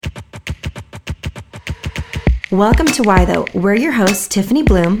Welcome to Why Though. We're your hosts, Tiffany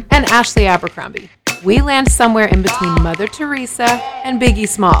Bloom and Ashley Abercrombie. We land somewhere in between Mother Teresa and Biggie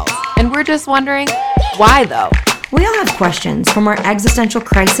Smalls, and we're just wondering, why though? We all have questions, from our existential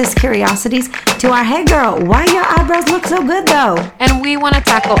crisis curiosities to our, hey girl, why your eyebrows look so good though? And we want to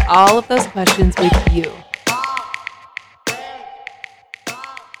tackle all of those questions with you.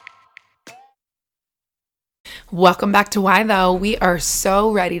 Welcome back to Why Though. We are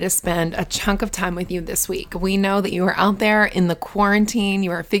so ready to spend a chunk of time with you this week. We know that you are out there in the quarantine.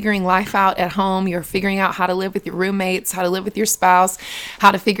 You are figuring life out at home. You're figuring out how to live with your roommates, how to live with your spouse,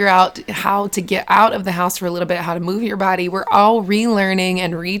 how to figure out how to get out of the house for a little bit, how to move your body. We're all relearning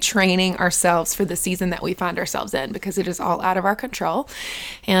and retraining ourselves for the season that we find ourselves in because it is all out of our control.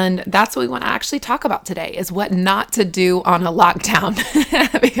 And that's what we want to actually talk about today is what not to do on a lockdown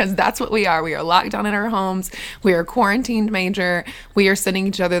because that's what we are. We are locked down in our homes. We are quarantined major. We are sending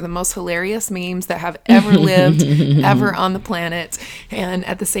each other the most hilarious memes that have ever lived, ever on the planet. And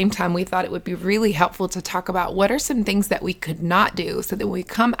at the same time, we thought it would be really helpful to talk about what are some things that we could not do so that when we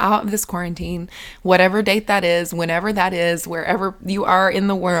come out of this quarantine, whatever date that is, whenever that is, wherever you are in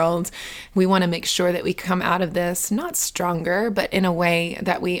the world, we want to make sure that we come out of this not stronger, but in a way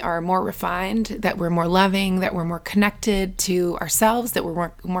that we are more refined, that we're more loving, that we're more connected to ourselves, that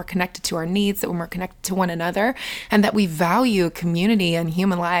we're more connected to our needs, that we're more connected to one another, and that we value community and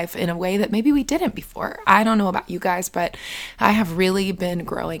human life in a way that maybe we didn't before. I don't know about you guys, but I have really been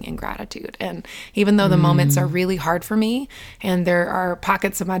growing in gratitude. And even though the moments are really hard for me, and there are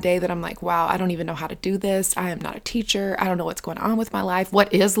pockets of my day that I'm like, wow, I don't even know how to do this. I am not a teacher. I don't know what's going on with my life.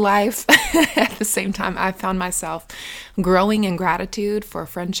 What is life? At the same time, I found myself growing in gratitude for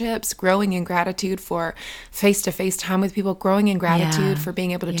friendships, growing in gratitude for face-to-face time with people, growing in gratitude for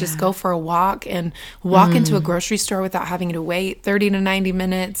being able to just go for a walk and walk into a grocery store without having to wait 30 to 90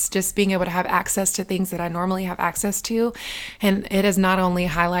 minutes, just being able to have access to things that I normally have access to. And it has not only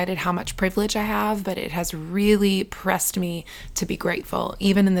highlighted how much privilege I have, but it has really pressed me to be grateful,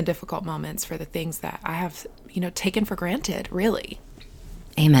 even in the difficult moments, for the things that I have, taken for granted, really.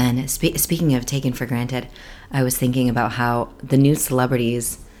 Amen. Speaking of taken for granted, I was thinking about how the new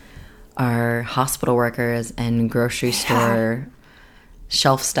celebrities are hospital workers and grocery store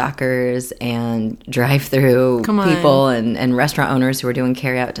shelf stockers and drive-through people and restaurant owners who are doing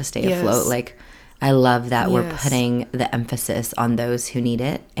carry-out to stay afloat. Like, I love that we're putting the emphasis on those who need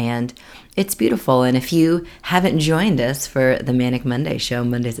it, and it's beautiful. And if you haven't joined us for the Manic Monday show,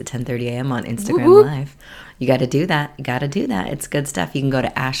 Mondays at 10:30 a.m. on Instagram Live, you got to do that. It's good stuff. You can go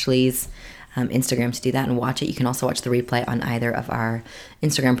to Ashley's Instagram to do that and watch it. You can also watch the replay on either of our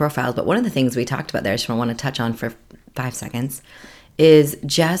Instagram profiles. But one of the things we talked about there, I just want to touch on for 5 seconds, is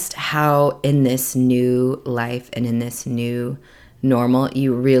just how in this new life and in this new normal,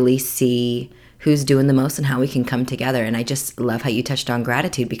 you really see who's doing the most and how we can come together. And I just love how you touched on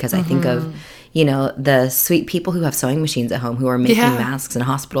gratitude, because I think of, the sweet people who have sewing machines at home, who are making masks in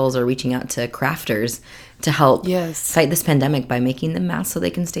hospitals or reaching out to crafters to help fight this pandemic by making them masks so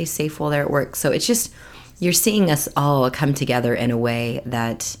they can stay safe while they're at work. So it's just, you're seeing us all come together in a way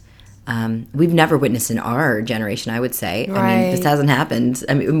that we've never witnessed in our generation, I would say. Right. I mean, this hasn't happened.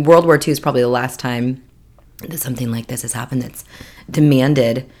 I mean, World War II is probably the last time that something like this has happened that's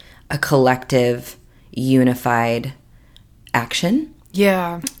demanded a collective, unified action.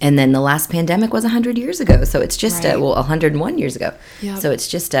 Yeah. And then the last pandemic was 100 years ago. So it's just 101 years ago. Yep. So it's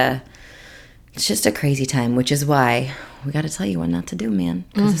just a crazy time, which is why we got to tell you what not to do, man.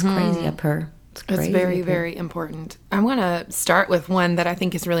 Because it's crazy up here. It's very, very important. I want to start with one that I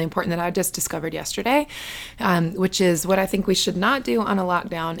think is really important that I just discovered yesterday, which is what I think we should not do on a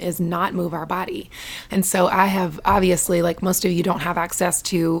lockdown is not move our body. And so I have obviously, like most of you, don't have access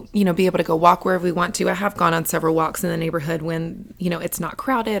to, be able to go walk wherever we want to. I have gone on several walks in the neighborhood when, it's not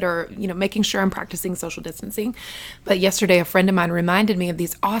crowded or, making sure I'm practicing social distancing. But yesterday, a friend of mine reminded me of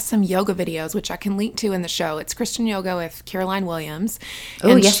these awesome yoga videos, which I can link to in the show. It's Christian Yoga with Caroline Williams.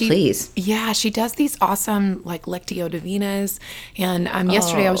 Oh, yes, please. Yeah, she does these awesome like Lectio Divinas. And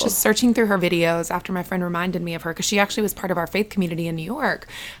yesterday I was just searching through her videos after my friend reminded me of her, because she actually was part of our faith community in New York.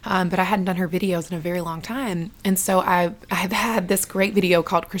 But I hadn't done her videos in a very long time. And so I've had this great video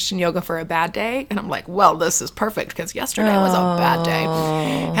called Christian Yoga for a Bad Day. And I'm like, well, this is perfect because yesterday was a bad day.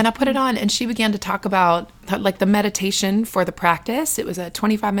 And I put it on and she began to talk about like the meditation for the practice. It was a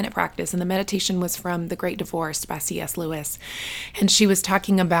 25-minute practice, and the meditation was from The Great Divorce by C.S. Lewis. And she was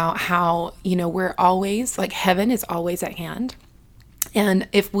talking about how, we're always, like, heaven is always at hand. And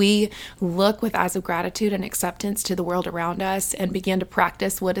if we look with eyes of gratitude and acceptance to the world around us and begin to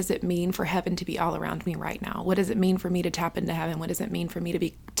practice, what does it mean for heaven to be all around me right now? What does it mean for me to tap into heaven? What does it mean for me to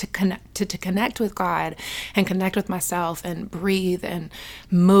be to connect with God and connect with myself and breathe and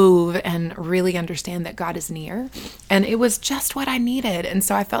move and really understand that God is near. And it was just what I needed. And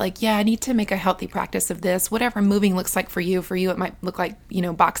so I felt like, yeah, I need to make a healthy practice of this. Whatever moving looks like for you. For you, it might look like,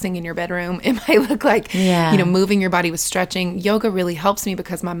 boxing in your bedroom. It might look like, moving your body with stretching. Yoga really helps me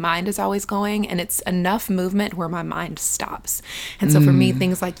because my mind is always going, and it's enough movement where my mind stops. And so for me,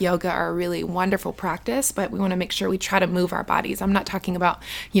 things like yoga are a really wonderful practice, but we want to make sure we try to move our bodies. I'm not talking about,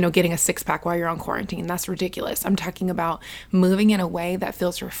 getting a six-pack while you're on quarantine. That's ridiculous. I'm talking about moving in a way that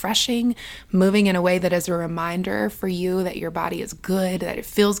feels refreshing, moving in a way that is a reminder for you that your body is good, that it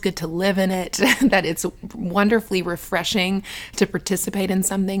feels good to live in it, that it's wonderfully refreshing to participate in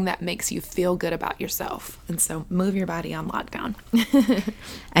something that makes you feel good about yourself. And so move your body on lockdown.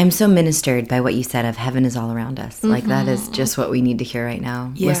 I'm so ministered by what you said of heaven is all around us. Like that is just what we need to hear right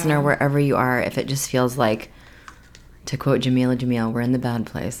now. Yeah. Listener, wherever you are, if it just feels like, to quote Jamila Jamil, we're in the bad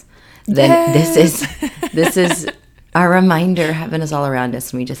place, then this is our reminder. Heaven is all around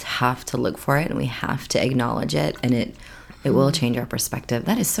us, and we just have to look for it, and we have to acknowledge it, and it will change our perspective.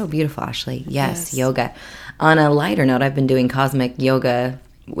 That is so beautiful, Ashley. Yes, yoga. On a lighter note, I've been doing cosmic yoga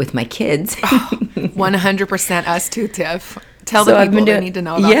with my kids. 100% us too, Tiff. Tell the people they need to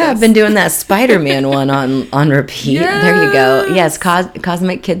know about this. I've been doing that Spider-Man one on repeat. Yes. There you go. Yes,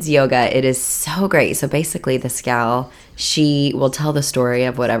 Cosmic Kids Yoga. It is so great. So basically this gal, she will tell the story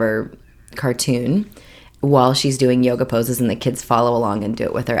of whatever cartoon while she's doing yoga poses, and the kids follow along and do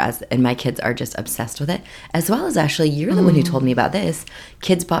it with her. And my kids are just obsessed with it. As well as, Ashley, you're the one who told me about this.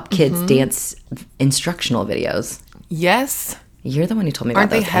 Kids Bop Kids dance instructional videos. Yes. You're the one who told me about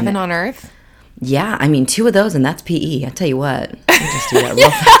those. Aren't they heaven on earth? Yeah, I mean, 2 of those, and that's PE. I tell you what, I'll just do that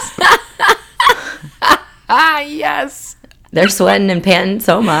real fast. Yes. They're sweating and panting,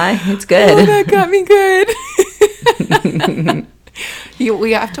 so am I. It's good. Oh, that got me good.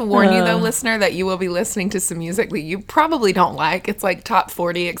 We have to warn you, though, listener, that you will be listening to some music that you probably don't like. It's like top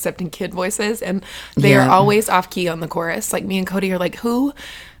 40, except in kid voices, and they are always off key on the chorus. Like, me and Cody are like, who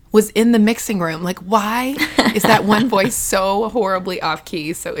was in the mixing room? Like, why is that one voice so horribly off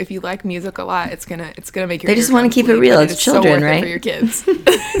key? So if you like music a lot, it's gonna make your They just want to keep it real. It's children, so right? For your kids.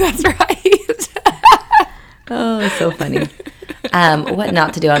 That's right. Oh, it's so funny. What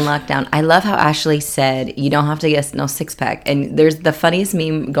not to do on lockdown. I love how Ashley said you don't have to get no 6-pack. And there's the funniest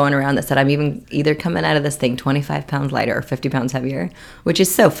meme going around that said I'm either coming out of this thing 25 pounds lighter or 50 pounds heavier, which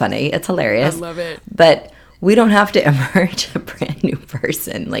is so funny. It's hilarious. I love it. But we don't have to emerge a brand new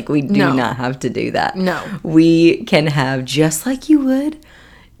person. Like, we do not have to do that. No. We can have just like you would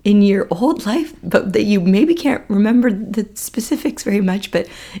in your old life, but that you maybe can't remember the specifics very much, but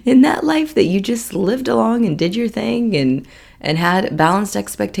in that life that you just lived along and did your thing and had balanced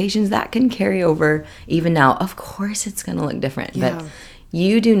expectations, that can carry over even now. Of course it's going to look different, but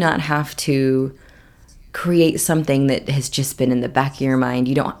you do not have to create something that has just been in the back of your mind.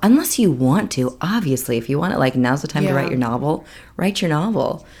 You don't, unless you want to. Obviously, if you want it, like, now's the time to write your novel, write your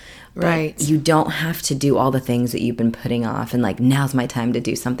novel. Right. But you don't have to do all the things that you've been putting off and, like, now's my time to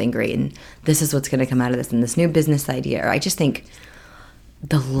do something great, and this is what's going to come out of this, and this new business idea. Or I just think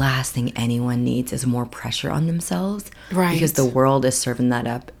the last thing anyone needs is more pressure on themselves. Right. Because the world is serving that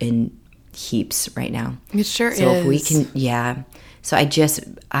up in heaps right now. It sure is. So if we can, So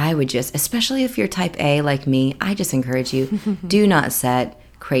I would just, especially if you're type A like me, I just encourage you, do not set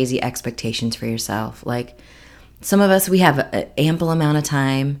crazy expectations for yourself. Like, some of us, we have an ample amount of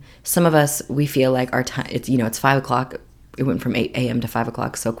time. Some of us, we feel like our time, it's 5 o'clock. It went from 8 a.m. to 5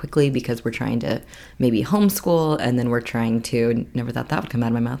 o'clock so quickly because we're trying to maybe homeschool, and then we're trying to, never thought that would come out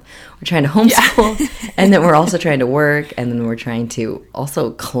of my mouth. We're trying to homeschool, and then we're also trying to work, and then we're trying to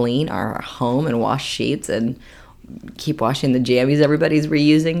also clean our home and wash sheets and keep washing the jammies everybody's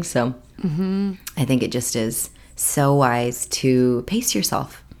reusing. So I think it just is so wise to pace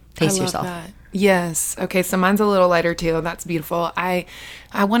yourself. Pace yourself. That. Yes. Okay. So mine's a little lighter too. That's beautiful. I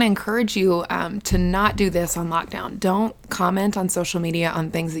want to encourage you to not do this on lockdown. Don't comment on social media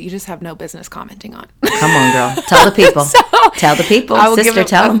on things that you just have no business commenting on. Come on, girl. Tell the people. Tell the people. Sister,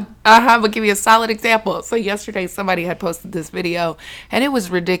 tell them. I'll give you a solid example. So yesterday somebody had posted this video and it was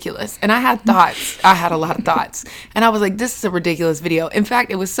ridiculous. And I had thoughts. I had a lot of thoughts. And I was like, this is a ridiculous video. In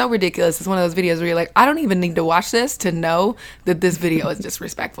fact, it was so ridiculous. It's one of those videos where you're like, I don't even need to watch this to know that this video is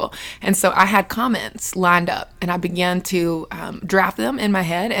disrespectful. And so I had comments lined up and I began to draft them in my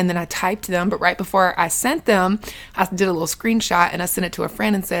head, and then I typed them. But right before I sent them, I did a little screenshot and I sent it to a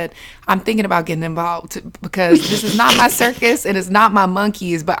friend and said, I'm thinking about getting involved because this is not my circus and it's not my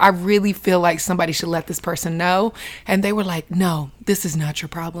monkeys, but I really feel like somebody should let this person know. And they were like, no, this is not your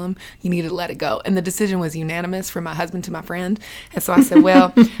problem. You need to let it go. And the decision was unanimous from my husband to my friend. And so I said,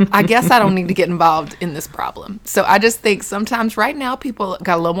 well, I guess I don't need to get involved in this problem. So I just think sometimes right now people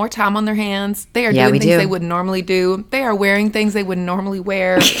got a little more time on their hands. They are doing things they wouldn't normally do. They are wearing things they wouldn't normally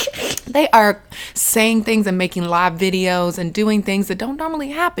wear. They are saying things and making live videos and doing things that don't normally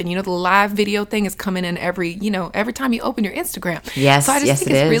happen. You know, the live video thing is coming in every time you open your Instagram. Yes, so I just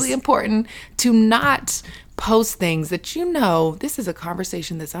think it's it is. really important to not post things that this is a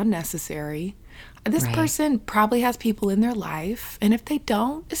conversation that's unnecessary. This person probably has people in their life, and if they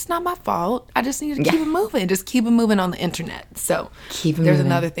don't, it's not my fault. I just need to keep it moving. Just keep it moving on the internet. So there's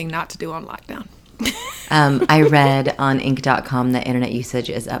another thing not to do on lockdown. I read on Inc.com that internet usage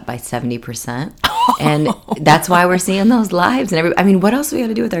is up by 70%. And that's why we're seeing those lives. And what else do we got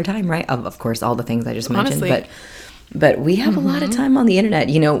to do with our time, right? Of course, all the things I just mentioned. Honestly. But we have a lot of time on the internet.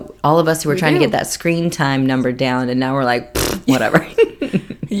 You know, all of us who were trying to get that screen time number down, and now we're like, whatever.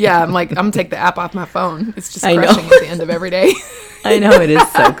 Yeah, I'm going to take the app off my phone. It's just crushing at the end of every day. I know, it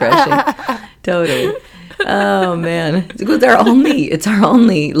is so crushing. Totally. Oh man, it's our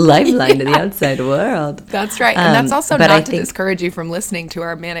only lifeline to the outside world. That's right, and that's also not to discourage you from listening to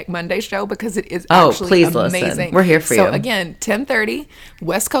our Manic Monday show, because it is actually please amazing. Listen. We're here for you. So again, 10:30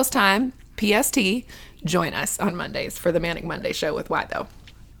 West Coast time, PST. Join us on Mondays for the Manic Monday show with Why Though.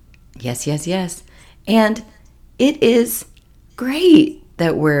 Yes, and it is great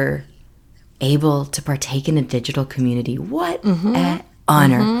that we're able to partake in a digital community. What an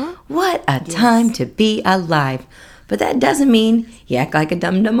honor. What a time to be alive. But that doesn't mean you act like a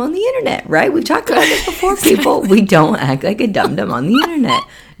dum-dum on the internet, right? We've talked about this before, people. We don't act like a dum-dum on the internet.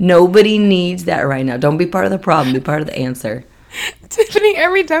 Nobody needs that right now. Don't be part of the problem. Be part of the answer. Tiffany,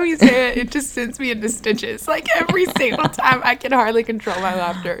 every time you say it just sends me into stitches. Like every single time, I can hardly control my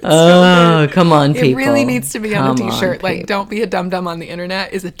laughter. It's come on, people. It really needs to be on a t-shirt. Like, don't be a dum-dum on the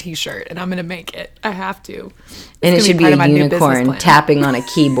internet is a t-shirt, and I'm going to make it. I have to. And it should be a unicorn tapping on a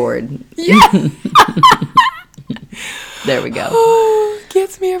keyboard. Yeah. There we go. Oh,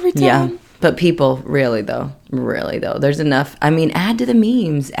 gets me every time. Yeah. But people, really though, there's enough. Add to the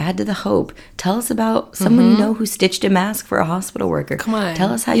memes, add to the hope. Tell us about someone you know who stitched a mask for a hospital worker. Come on.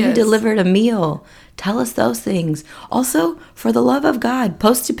 Tell us how you delivered a meal. Tell us those things. Also, for the love of God,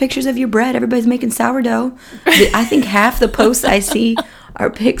 post pictures of your bread. Everybody's making sourdough. I think half the posts I see are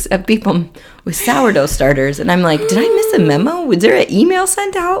pics of people with sourdough starters. And I'm like, did I miss a memo? Was there an email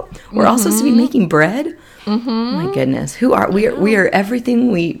sent out? We're all supposed to be making bread? Oh my goodness. Who are we? We are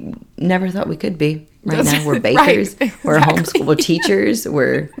everything we never thought we could be. Right now, we're bakers. Right, exactly. We're homeschool teachers.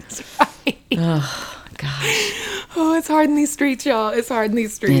 We're. Oh gosh. Oh, it's hard in these streets, y'all. It's hard in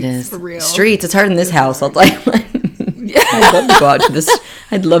these streets. It is for real. Streets. It's hard in this house. I'll tell you. I'd love to go out to this.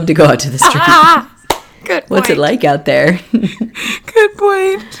 I'd love to go out to the street. Good point. What's it like out there? Good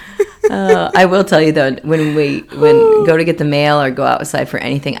point. I will tell you though, when go to get the mail or go outside for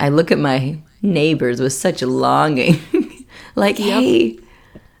anything, I look at my neighbors with such longing. Like, hey,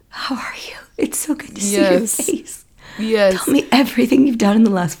 how are you? It's so good to see your face. Yes. Tell me everything you've done in the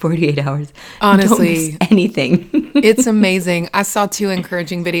last 48 hours. Honestly. Don't miss anything. It's amazing. I saw 2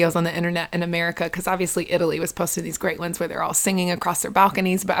 encouraging videos on the internet in America, because obviously Italy was posting these great ones where they're all singing across their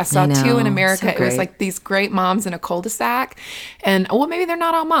balconies. But I saw 2 in America. So it was like these great moms in a cul-de-sac. And, well, maybe they're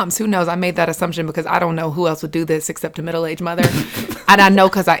not all moms. Who knows? I made that assumption because I don't know who else would do this except a middle-aged mother. And I know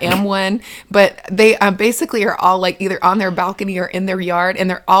because I am one. But they basically are all like either on their balcony or in their yard. And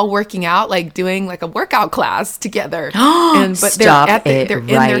they're all working out, like doing like a workout class together. But they're in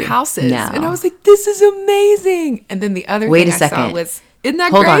their houses. Now. And I was like, this is amazing. And then the other thing I saw was, isn't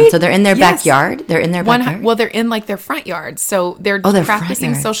that Hold great? on. So they're in their backyard? They're in their backyard? Well, they're in like their front yard. So they're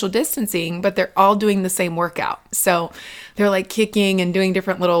practicing social distancing, but they're all doing the same workout. So they're like kicking and doing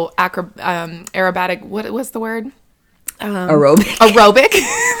different little aerobatic, what was the word? Aerobic.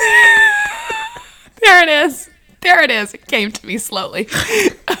 There it is. There it is. It came to me slowly.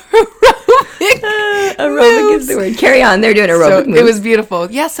 Aerobic is the word. Carry on. They're doing aerobic moves. It was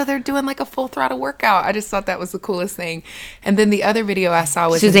beautiful. Yeah, so they're doing like a full throttle workout. I just thought that was the coolest thing. And then the other video I saw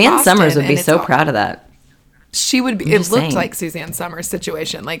was Suzanne Summers would be so proud of that. She would be. It looked like Suzanne Summers'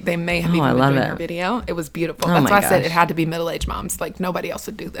 situation. Like they may have even been doing her video. It was beautiful. That's why I said it had to be middle-aged moms. Like nobody else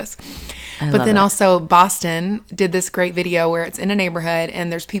would do this. But then also Boston did this great video where it's in a neighborhood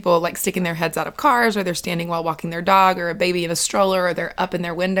and there's people like sticking their heads out of cars, or they're standing while walking their dog, or a baby in a stroller, or they're up in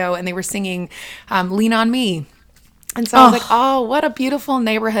their window, and they were singing "Lean on Me." And so I was like, oh, what a beautiful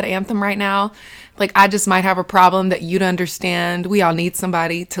neighborhood anthem right now. Like, I just might have a problem that you'd understand. We all need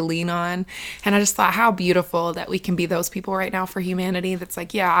somebody to lean on. And I just thought how beautiful that we can be those people right now for humanity. That's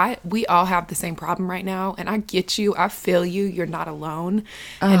like, yeah, we all have the same problem right now. And I get you. I feel you. You're not alone.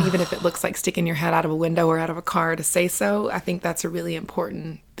 And even if it looks like sticking your head out of a window or out of a car to say so, I think that's a really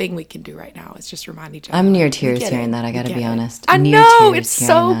important thing we can do right now is just remind each other. I'm near tears hearing that. I got to be honest. I know. It's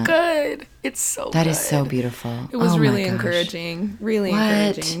so good. It's so good. That is so beautiful. It was really encouraging. Really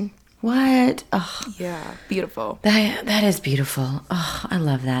encouraging. What? Oh, yeah, beautiful. That is beautiful. Oh, I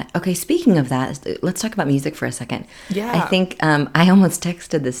love that. Okay, speaking of that, let's talk about music for a second. Yeah. I think I almost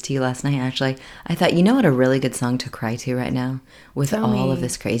texted this to you last night, actually. I thought, you know what a really good song to cry to right now? With all of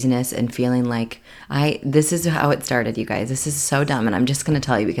this craziness and feeling like this is how it started, you guys. This is so dumb, and I'm just going to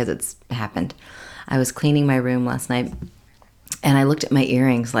tell you because it's happened. I was cleaning my room last night, and I looked at my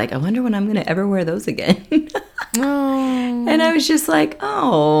earrings like, I wonder when I'm going to ever wear those again. And I was just like,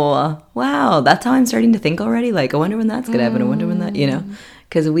 oh, wow, that's how I'm starting to think already. Like, I wonder when that's going to happen. I wonder when that,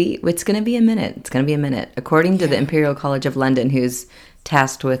 because it's going to be a minute. It's going to be a minute. According to the Imperial College of London, who's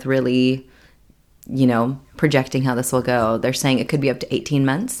tasked with really, projecting how this will go, they're saying it could be up to 18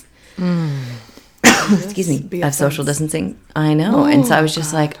 months. Excuse me, of social distancing. I know. And so I was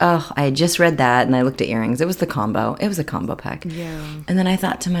just like, oh, I had just read that, and I looked at earrings. It was the combo. It was a combo pack. Yeah. And then I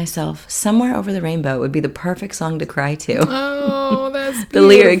thought to myself, Somewhere Over the Rainbow would be the perfect song to cry to. Oh, that's beautiful. The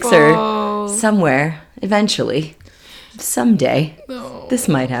lyrics are somewhere, eventually, someday. Oh, this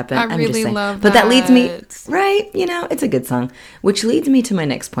might happen. I'm just really saying. love But that leads me, that. right? It's a good song. Which leads me to my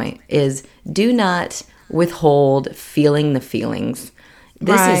next point is do not withhold feeling the feelings.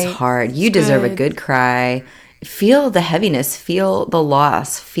 This is hard. You deserve a good cry. Feel the heaviness. Feel the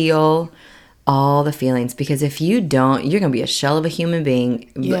loss. Feel all the feelings. Because if you don't, you're going to be a shell of a human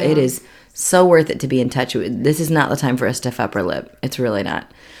being. Yeah. It is so worth it to be in touch with. This is not the time for a stiff upper lip. It's really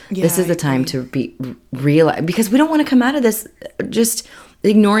not. Yeah, this is the time to be realize. Because we don't want to come out of this just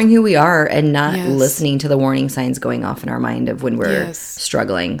ignoring who we are and not listening to the warning signs going off in our mind of when we're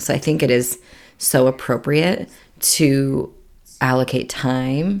struggling. So I think it is so appropriate to allocate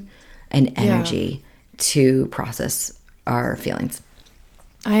time and energy to process our feelings.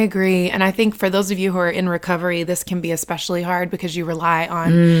 I agree. And I think for those of you who are in recovery, this can be especially hard because you rely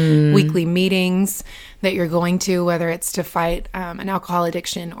on weekly meetings that you're going to, whether it's to fight an alcohol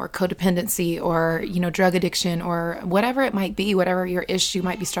addiction or codependency or, drug addiction or whatever it might be, whatever your issue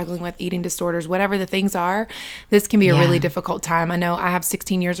might be struggling with, eating disorders, whatever the things are, this can be a really difficult time. I know I have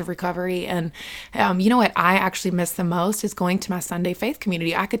 16 years of recovery, and you know what I actually miss the most is going to my Sunday faith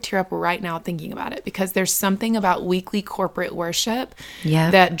community. I could tear up right now thinking about it because there's something about weekly corporate worship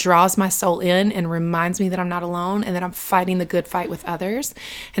that draws my soul in and reminds me that I'm not alone and that I'm fighting the good fight with others.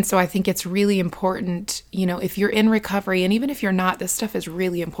 And so I think it's really important, if you're in recovery, and even if you're not, this stuff is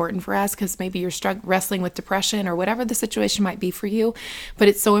really important for us because maybe you're wrestling with depression or whatever the situation might be for you. But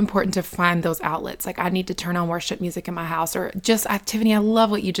it's so important to find those outlets. Like I need to turn on worship music in my house or just activity. I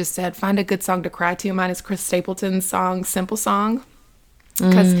love what you just said. Find a good song to cry to. Mine is Chris Stapleton's song, Simple Song.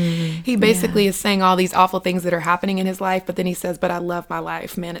 Because he basically is saying all these awful things that are happening in his life, but then he says, but I love my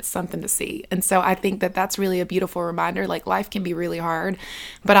life, man, it's something to see. And so I think that that's really a beautiful reminder. Like life can be really hard,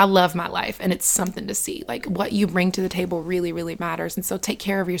 but I love my life and it's something to see. Like what you bring to the table really, really matters. And so take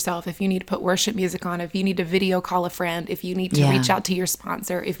care of yourself. If you need to put worship music on, if you need to video call a friend, if you need to reach out to your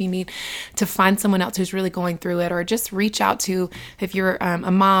sponsor, if you need to find someone else who's really going through it, or just reach out to, if you're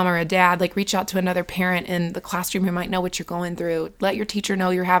a mom or a dad, like reach out to another parent in the classroom who might know what you're going through. Let your teacher know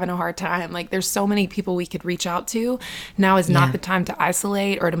you're having a hard time. Like there's so many people we could reach out to. Now is not the time to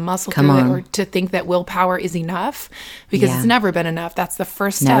isolate or to muscle through it or to think that willpower is enough because it's never been enough. That's the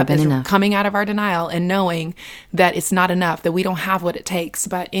first step is coming out of our denial and knowing that it's not enough, that we don't have what it takes.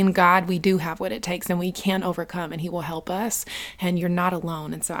 But in God, we do have what it takes and we can overcome and he will help us and you're not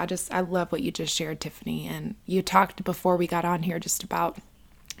alone. And so I love what you just shared, Tiffany. And you talked before we got on here just about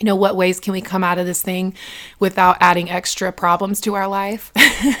what ways can we come out of this thing without adding extra problems to our life?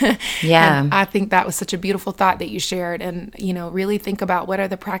 And I think that was such a beautiful thought that you shared. And, really think about what are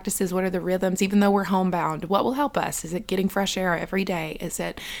the practices, what are the rhythms, even though we're homebound, what will help us? Is it getting fresh air every day? Is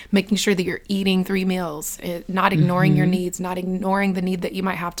it making sure that you're eating 3 meals, not ignoring your needs, not ignoring the need that you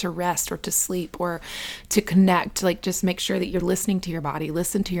might have to rest or to sleep or to connect? Like just make sure that you're listening to your body,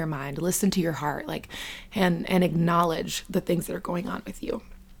 listen to your mind, listen to your heart, and acknowledge the things that are going on with you.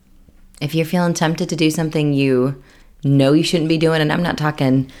 If you're feeling tempted to do something you know you shouldn't be doing, and I'm not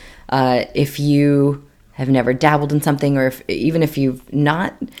talking if you have never dabbled in something or even if you've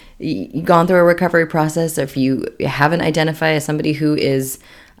not gone through a recovery process, or if you haven't identified as somebody who is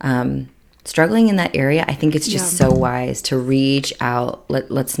struggling in that area, I think it's just so wise to reach out.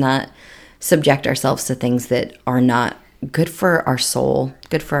 Let's not subject ourselves to things that are not good for our soul,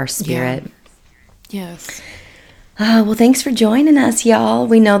 good for our spirit. Yes. Well, thanks for joining us, y'all.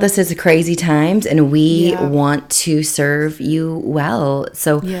 We know this is crazy times, and we want to serve you well.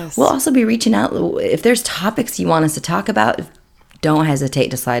 So we'll also be reaching out. If there's topics you want us to talk about, don't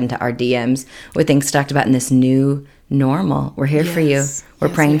hesitate to slide into our DMs with things to talk about in this new normal. We're here for you. We're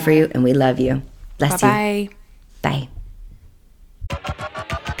praying for you, and we love you. Bless you. Bye.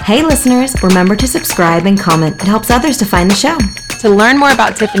 Hey listeners, remember to subscribe and comment. It helps others to find the show. To learn more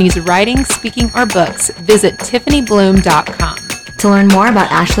about Tiffany's writing, speaking, or books, visit TiffanyBloom.com. To learn more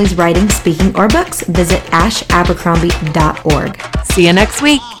about Ashley's writing, speaking, or books, visit ashabercrombie.org. See you next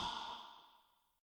week.